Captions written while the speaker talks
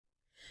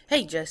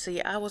Hey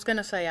Jesse, I was going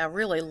to say I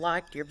really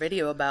liked your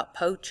video about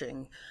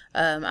poaching.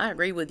 I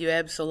agree with you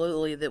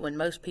absolutely that when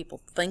most people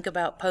think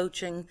about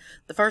poaching,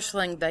 the first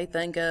thing they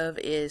think of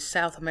is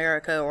South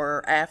America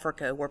or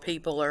Africa, where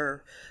people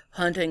are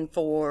hunting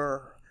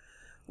for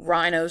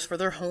rhinos for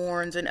their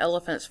horns and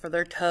elephants for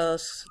their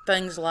tusks,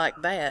 things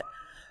like that.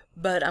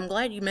 But I'm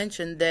glad you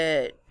mentioned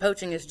that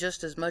poaching is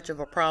just as much of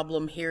a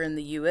problem here in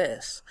the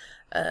U.S.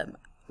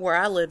 Where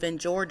I live in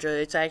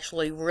Georgia, it's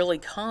actually really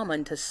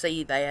common to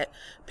see that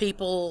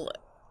people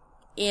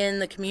in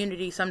the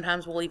community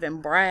sometimes will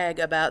even brag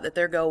about that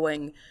they're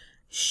going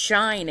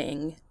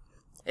shining,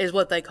 is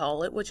what they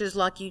call it, which is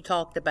like you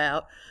talked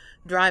about,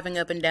 driving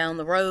up and down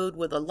the road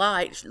with a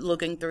light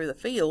looking through the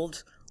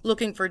fields,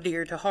 looking for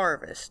deer to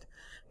harvest.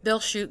 They'll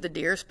shoot the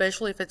deer,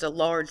 especially if it's a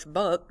large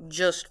buck,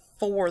 just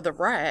for the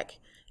rack,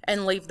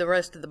 and leave the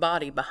rest of the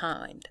body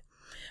behind.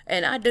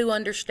 And I do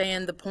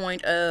understand the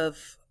point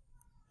of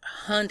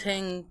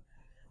hunting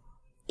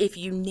if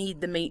you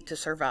need the meat to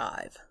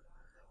survive,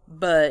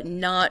 but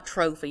not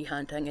trophy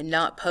hunting and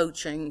not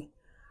poaching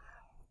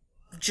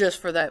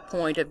just for that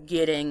point of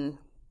getting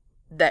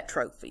that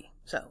trophy.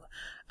 So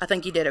I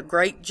think you did a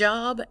great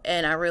job,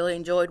 and I really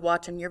enjoyed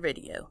watching your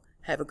video.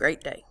 Have a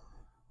great day.